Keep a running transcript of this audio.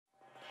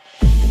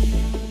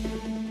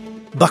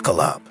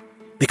Buckle up,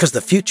 because the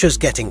future's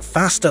getting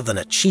faster than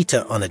a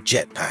cheetah on a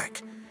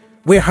jetpack.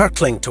 We're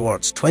hurtling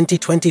towards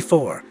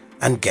 2024,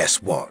 and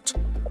guess what?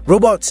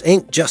 Robots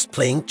ain't just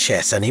playing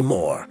chess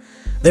anymore.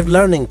 They're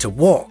learning to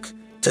walk,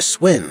 to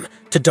swim,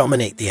 to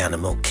dominate the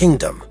animal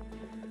kingdom.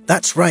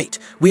 That's right,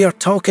 we are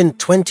talking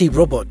 20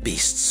 robot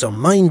beasts so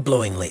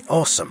mind-blowingly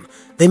awesome,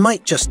 they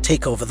might just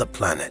take over the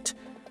planet.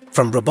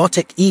 From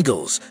robotic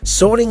eagles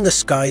soaring the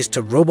skies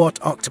to robot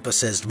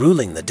octopuses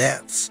ruling the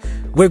depths,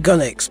 we're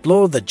gonna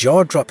explore the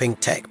jaw-dropping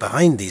tech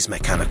behind these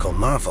mechanical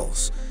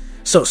marvels.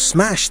 So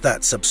smash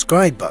that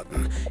subscribe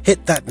button,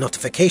 hit that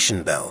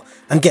notification bell,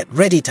 and get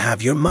ready to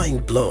have your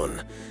mind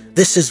blown.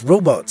 This is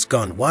Robots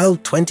Gone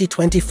Wild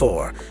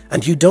 2024,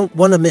 and you don't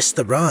want to miss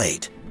the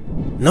ride.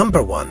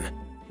 Number 1.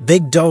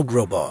 Big Dog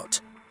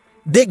Robot.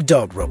 Big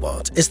Dog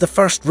Robot is the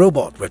first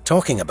robot we're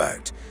talking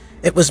about.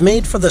 It was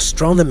made for the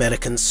strong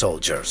American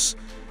soldiers.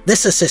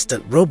 This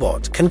assistant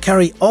robot can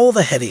carry all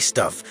the heavy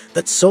stuff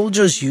that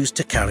soldiers use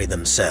to carry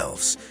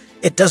themselves.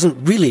 It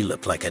doesn't really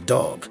look like a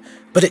dog,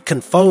 but it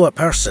can follow a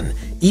person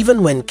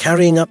even when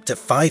carrying up to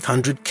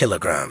 500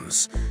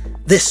 kilograms.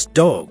 This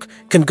dog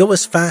can go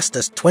as fast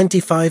as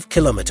 25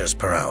 kilometers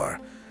per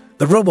hour.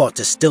 The robot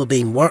is still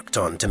being worked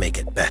on to make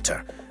it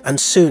better, and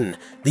soon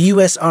the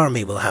US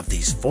Army will have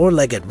these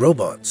four-legged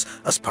robots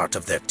as part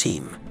of their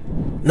team.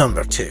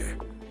 Number 2.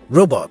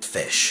 Robot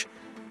Fish.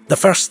 The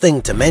first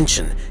thing to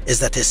mention is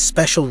that his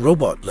special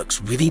robot looks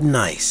really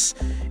nice.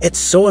 It's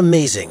so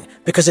amazing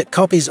because it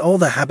copies all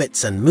the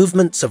habits and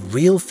movements of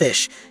real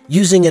fish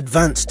using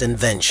advanced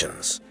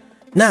inventions.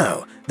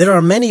 Now, there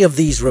are many of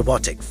these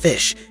robotic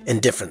fish in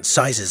different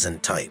sizes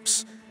and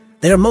types.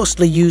 They are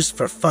mostly used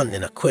for fun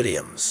in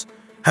aquariums.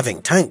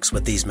 Having tanks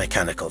with these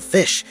mechanical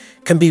fish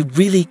can be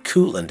really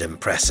cool and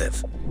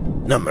impressive.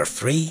 Number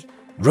 3.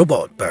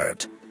 Robot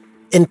Bird.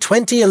 In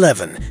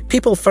 2011,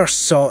 people first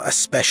saw a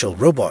special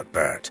robot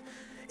bird.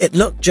 It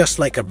looked just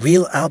like a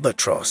real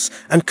albatross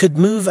and could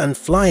move and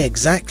fly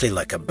exactly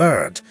like a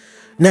bird.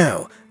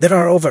 Now, there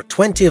are over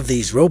 20 of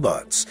these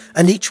robots,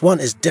 and each one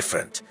is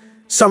different.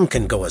 Some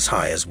can go as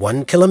high as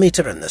 1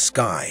 kilometer in the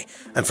sky,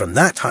 and from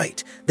that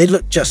height, they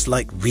look just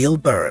like real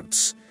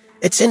birds.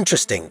 It's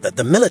interesting that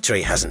the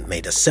military hasn't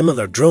made a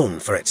similar drone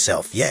for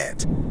itself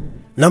yet.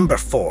 Number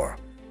 4.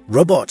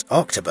 Robot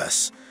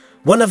Octopus.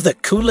 One of the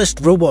coolest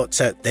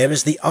robots out there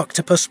is the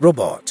octopus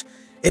robot.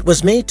 It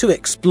was made to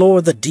explore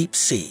the deep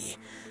sea.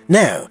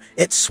 Now,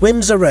 it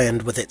swims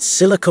around with its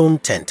silicone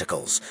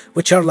tentacles,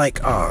 which are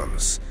like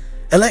arms.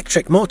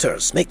 Electric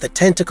motors make the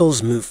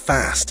tentacles move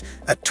fast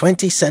at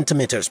 20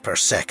 centimeters per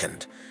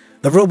second.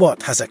 The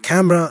robot has a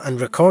camera and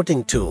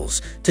recording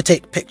tools to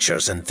take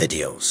pictures and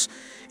videos.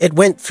 It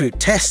went through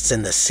tests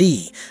in the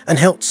sea and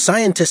helped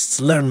scientists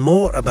learn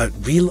more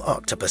about real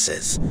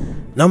octopuses.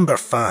 Number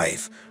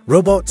 5.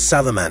 Robot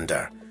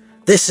Salamander.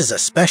 This is a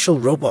special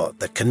robot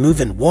that can move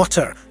in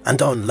water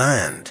and on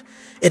land.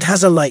 It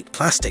has a light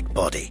plastic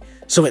body,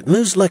 so it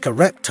moves like a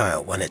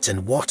reptile when it's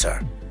in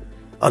water.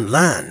 On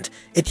land,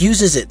 it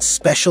uses its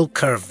special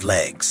curved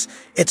legs.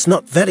 It's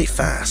not very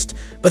fast,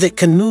 but it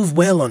can move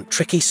well on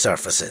tricky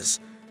surfaces.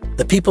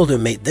 The people who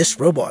made this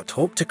robot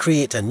hope to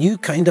create a new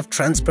kind of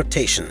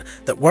transportation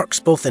that works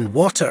both in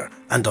water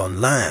and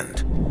on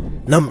land.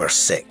 Number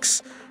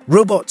 6.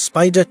 Robot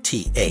Spider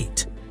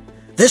T8.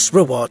 This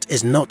robot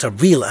is not a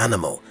real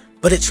animal,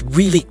 but it's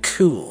really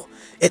cool.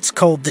 It's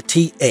called the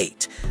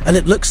T8, and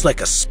it looks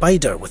like a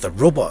spider with a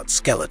robot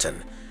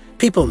skeleton.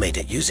 People made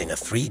it using a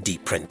 3D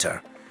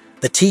printer.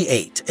 The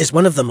T8 is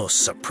one of the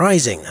most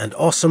surprising and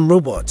awesome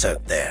robots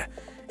out there.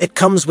 It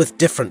comes with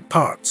different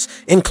parts,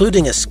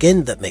 including a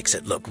skin that makes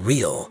it look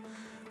real.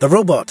 The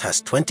robot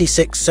has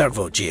 26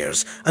 servo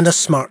gears and a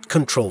smart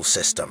control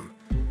system.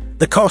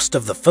 The cost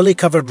of the fully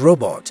covered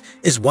robot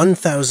is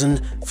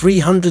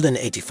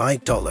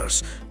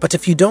 $1,385, but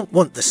if you don't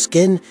want the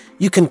skin,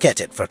 you can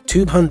get it for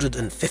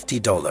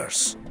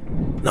 $250.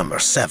 Number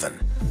 7.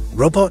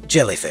 Robot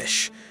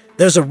Jellyfish.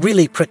 There's a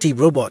really pretty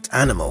robot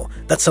animal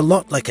that's a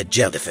lot like a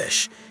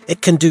jellyfish.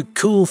 It can do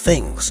cool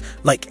things,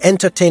 like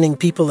entertaining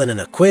people in an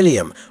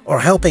aquarium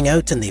or helping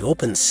out in the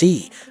open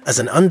sea as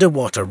an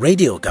underwater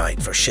radio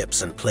guide for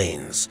ships and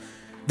planes.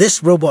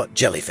 This robot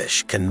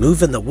jellyfish can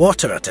move in the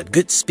water at a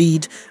good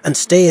speed and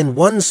stay in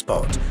one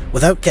spot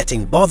without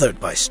getting bothered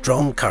by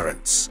strong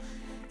currents.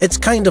 It's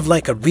kind of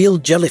like a real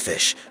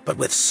jellyfish, but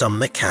with some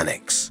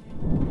mechanics.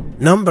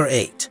 Number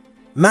 8.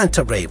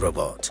 Manta Ray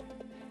Robot.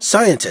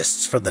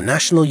 Scientists from the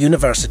National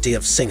University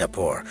of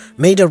Singapore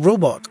made a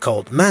robot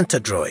called Manta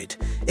Droid.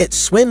 It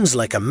swims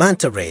like a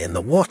manta ray in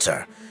the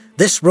water.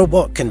 This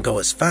robot can go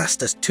as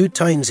fast as 2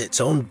 times its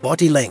own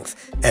body length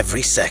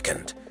every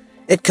second.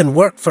 It can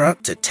work for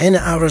up to 10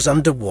 hours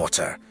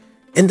underwater.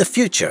 In the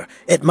future,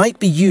 it might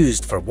be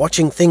used for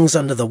watching things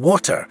under the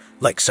water,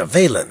 like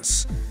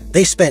surveillance.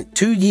 They spent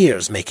 2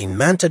 years making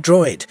Manta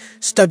Droid,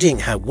 studying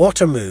how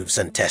water moves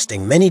and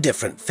testing many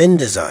different fin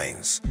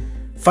designs.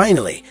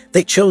 Finally,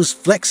 they chose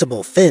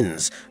flexible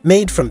fins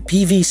made from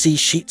PVC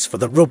sheets for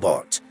the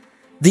robot.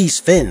 These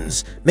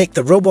fins make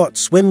the robot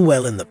swim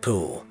well in the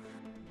pool.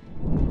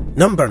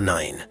 Number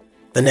 9.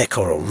 the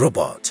Nekoro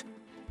robot.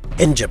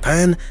 In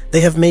Japan,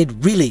 they have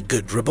made really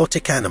good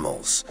robotic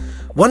animals.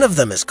 One of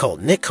them is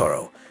called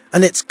Nekoro,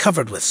 and it's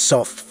covered with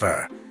soft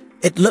fur.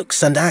 It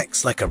looks and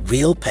acts like a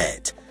real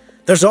pet.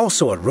 There's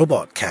also a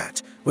robot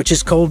cat, which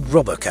is called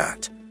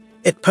Robocat.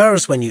 It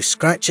purrs when you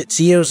scratch its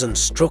ears and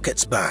stroke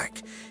its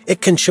back.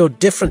 It can show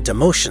different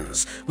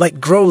emotions,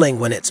 like growling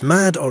when it's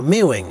mad or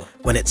mewing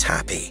when it's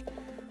happy.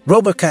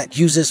 Robocat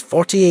uses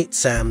 48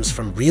 SAMs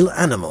from real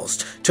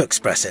animals to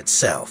express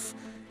itself.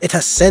 It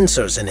has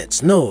sensors in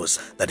its nose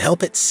that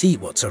help it see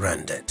what's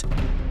around it.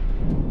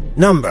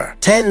 Number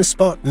 10.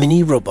 Spot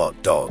Mini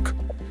Robot Dog.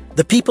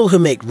 The people who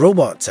make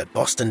robots at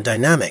Boston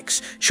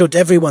Dynamics showed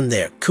everyone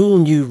their cool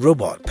new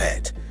robot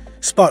pet.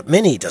 Spot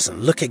Mini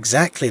doesn't look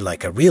exactly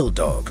like a real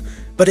dog,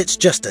 but it's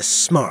just as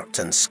smart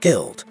and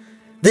skilled.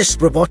 This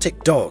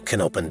robotic dog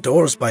can open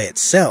doors by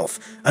itself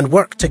and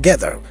work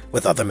together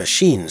with other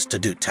machines to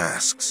do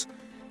tasks.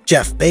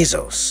 Jeff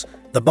Bezos,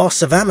 the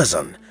boss of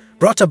Amazon,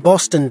 brought a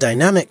Boston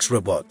Dynamics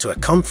robot to a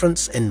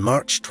conference in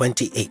March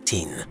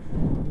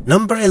 2018.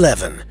 Number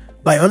 11.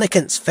 Bionic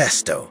Ants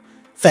Festo.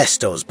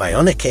 Festo's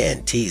bionic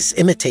ANTs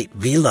imitate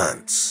real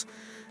ants.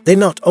 They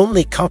not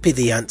only copy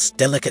the ant's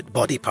delicate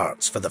body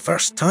parts for the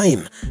first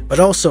time, but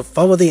also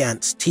follow the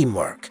ant's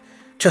teamwork.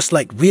 Just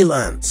like real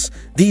ants,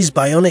 these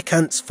bionic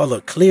ants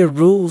follow clear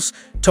rules,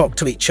 talk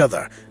to each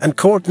other, and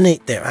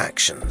coordinate their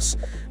actions.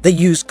 They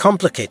use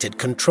complicated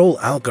control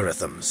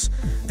algorithms.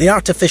 The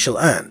artificial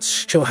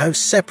ants show how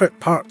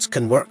separate parts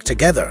can work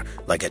together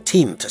like a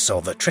team to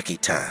solve a tricky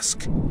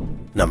task.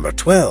 Number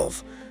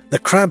 12. The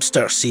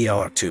Crabster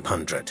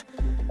CR200.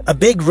 A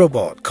big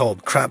robot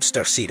called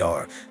Crabster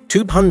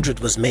CR200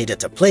 was made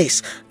at a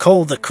place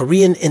called the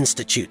Korean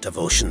Institute of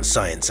Ocean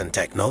Science and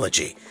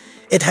Technology.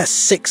 It has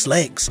 6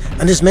 legs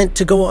and is meant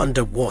to go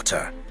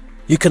underwater.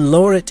 You can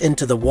lower it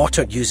into the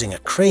water using a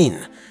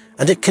crane,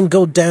 and it can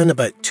go down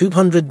about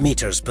 200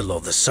 meters below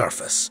the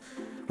surface.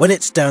 When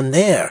it's down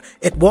there,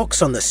 it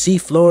walks on the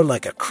seafloor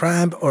like a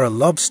crab or a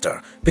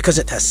lobster because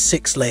it has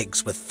 6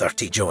 legs with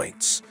 30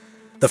 joints.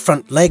 The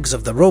front legs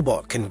of the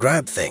robot can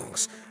grab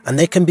things, and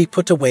they can be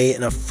put away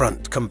in a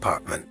front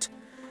compartment.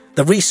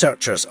 The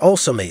researchers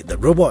also made the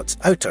robot's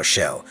outer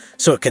shell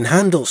so it can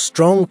handle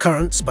strong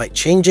currents by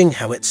changing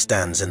how it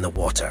stands in the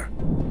water.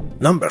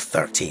 Number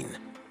 13.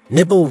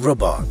 Nibble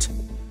Robot.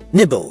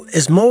 Nibble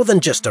is more than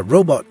just a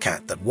robot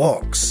cat that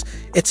walks.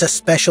 It's a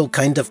special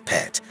kind of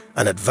pet,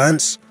 an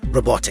advanced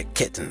robotic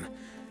kitten.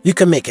 You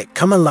can make it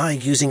come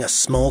alive using a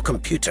small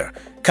computer,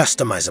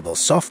 customizable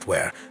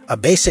software, a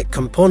basic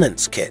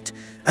components kit,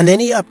 and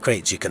any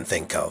upgrades you can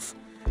think of.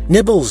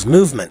 Nibble's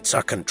movements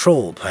are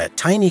controlled by a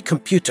tiny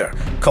computer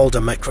called a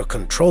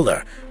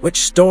microcontroller,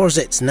 which stores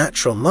its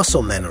natural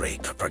muscle memory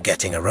for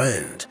getting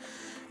around.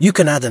 You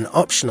can add an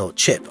optional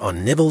chip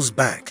on Nibble's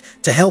back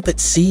to help it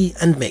see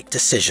and make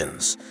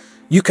decisions.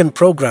 You can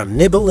program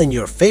Nibble in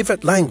your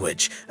favorite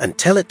language and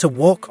tell it to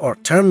walk or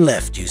turn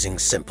left using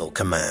simple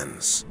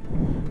commands.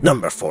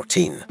 Number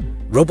 14.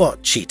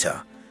 Robot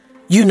Cheetah.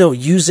 You know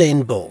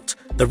Usain Bolt,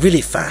 the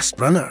really fast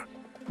runner?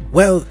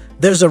 Well,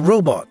 there's a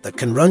robot that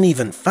can run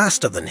even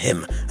faster than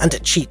him and a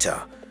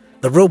cheetah.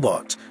 The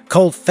robot,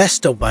 called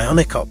Festo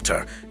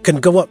Bionicopter, can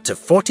go up to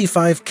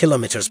 45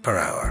 kilometers per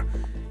hour.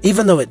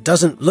 Even though it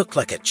doesn't look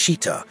like a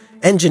cheetah,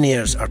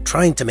 engineers are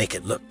trying to make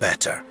it look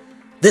better.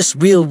 This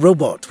real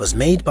robot was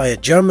made by a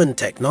German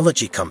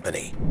technology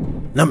company.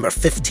 Number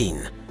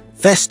 15.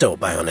 Festo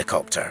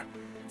Bionicopter.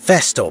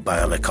 Festo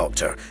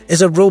Bionicopter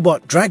is a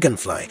robot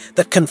dragonfly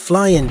that can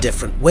fly in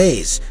different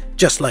ways,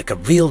 just like a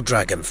real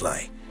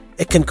dragonfly.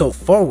 It can go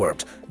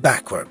forward,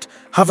 backward,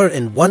 hover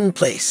in one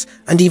place,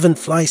 and even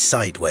fly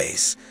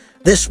sideways.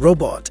 This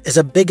robot is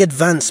a big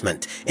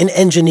advancement in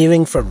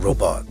engineering for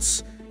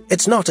robots.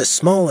 It's not as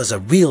small as a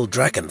real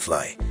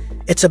dragonfly.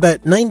 It's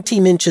about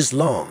 19 inches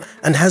long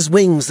and has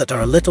wings that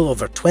are a little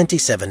over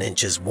 27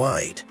 inches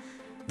wide.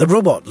 The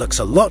robot looks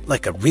a lot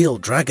like a real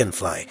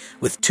dragonfly,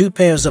 with 2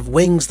 pairs of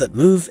wings that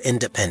move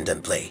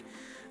independently.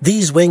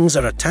 These wings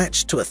are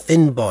attached to a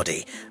thin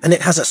body, and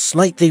it has a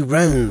slightly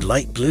round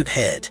light blue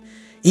head.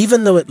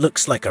 Even though it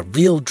looks like a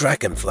real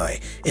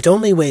dragonfly, it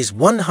only weighs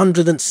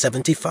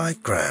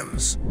 175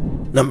 grams.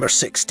 Number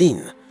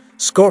 16.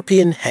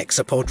 Scorpion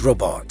Hexapod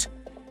Robot.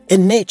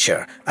 In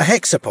nature, a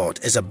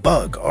hexapod is a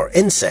bug or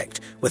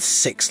insect with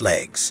 6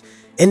 legs.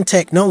 In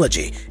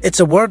technology, it's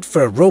a word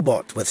for a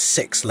robot with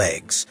 6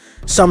 legs.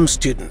 Some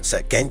students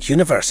at Ghent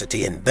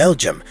University in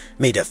Belgium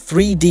made a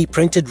 3D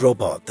printed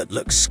robot that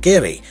looks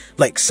scary,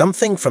 like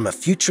something from a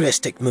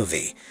futuristic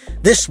movie.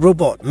 This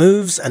robot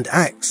moves and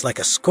acts like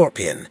a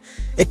scorpion.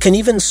 It can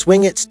even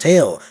swing its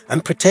tail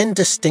and pretend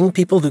to sting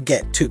people who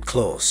get too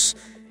close.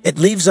 It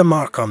leaves a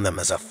mark on them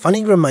as a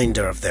funny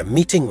reminder of their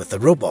meeting with the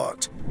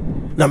robot.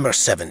 Number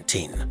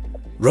 17.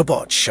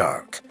 Robot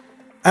Shark.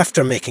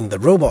 After making the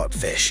robot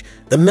fish,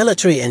 the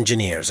military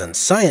engineers and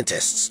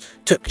scientists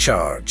took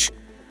charge.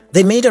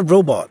 They made a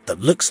robot that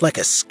looks like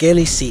a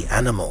scaly sea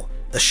animal,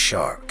 the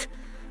shark.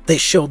 They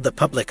showed the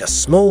public a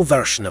small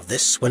version of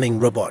this swimming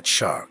robot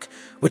shark,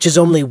 which is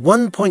only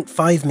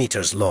 1.5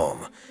 meters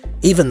long.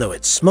 Even though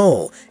it's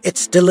small, it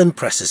still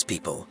impresses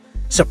people.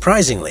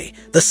 Surprisingly,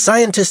 the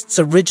scientists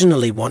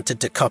originally wanted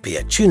to copy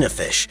a tuna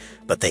fish,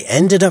 but they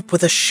ended up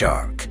with a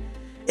shark.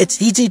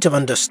 It's easy to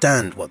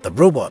understand what the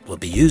robot will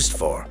be used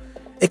for.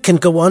 It can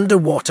go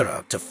underwater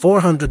up to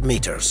 400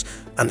 meters,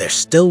 and they're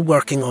still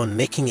working on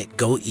making it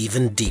go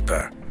even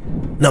deeper.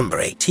 Number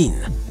 18.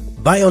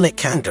 Bionic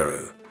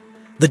Kangaroo.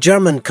 The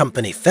German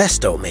company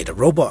Festo made a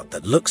robot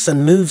that looks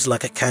and moves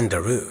like a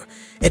kangaroo.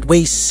 It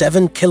weighs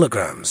 7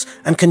 kilograms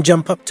and can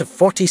jump up to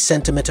 40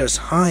 centimeters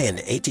high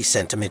and 80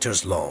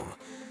 centimeters long.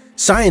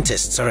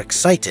 Scientists are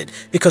excited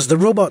because the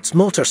robot's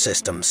motor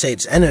system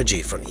saves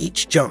energy from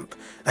each jump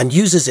and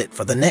uses it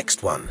for the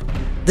next one.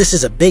 This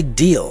is a big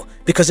deal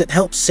because it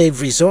helps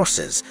save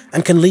resources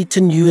and can lead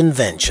to new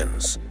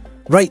inventions.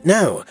 Right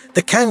now,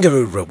 the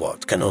kangaroo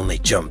robot can only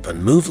jump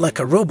and move like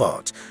a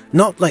robot,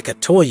 not like a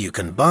toy you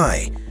can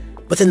buy.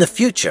 But in the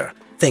future,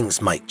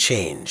 things might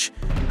change.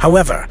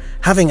 However,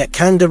 having a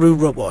kangaroo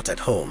robot at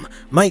home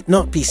might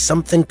not be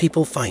something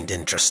people find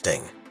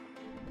interesting.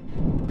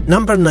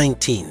 Number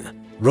 19.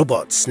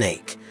 Robot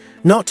Snake.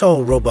 Not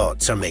all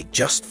robots are made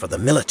just for the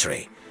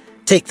military.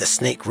 Take the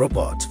snake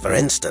robot, for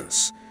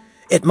instance.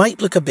 It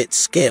might look a bit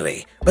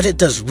scary, but it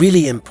does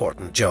really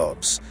important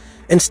jobs.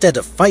 Instead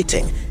of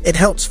fighting, it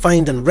helps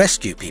find and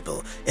rescue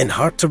people in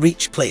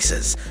hard-to-reach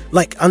places,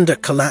 like under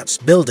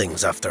collapsed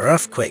buildings after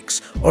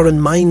earthquakes or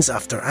in mines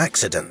after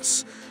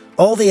accidents.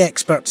 All the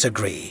experts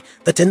agree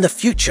that in the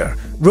future,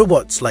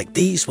 robots like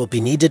these will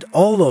be needed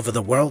all over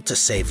the world to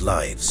save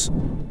lives.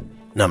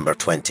 Number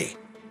 20.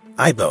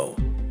 Aibo.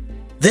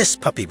 This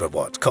puppy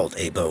robot called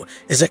Aibo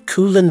is a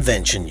cool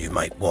invention you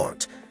might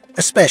want,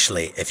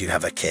 especially if you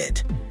have a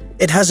kid.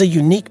 It has a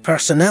unique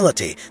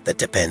personality that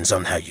depends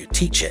on how you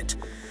teach it.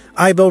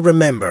 Aibo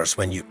remembers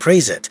when you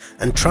praise it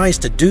and tries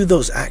to do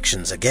those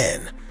actions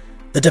again.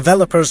 The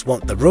developers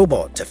want the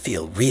robot to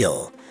feel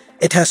real.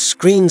 It has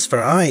screens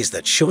for eyes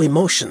that show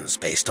emotions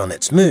based on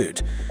its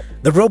mood.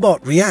 The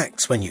robot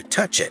reacts when you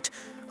touch it,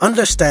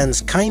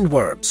 understands kind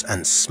words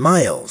and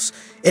smiles.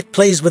 It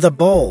plays with a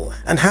ball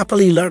and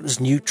happily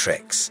learns new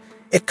tricks.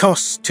 It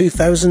costs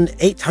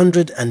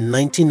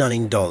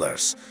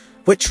 $2,899.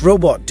 Which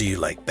robot do you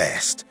like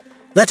best?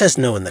 Let us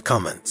know in the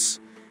comments.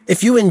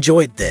 If you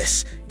enjoyed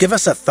this, give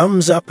us a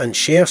thumbs up and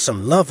share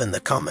some love in the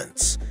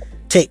comments.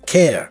 Take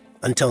care.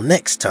 Until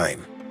next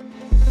time.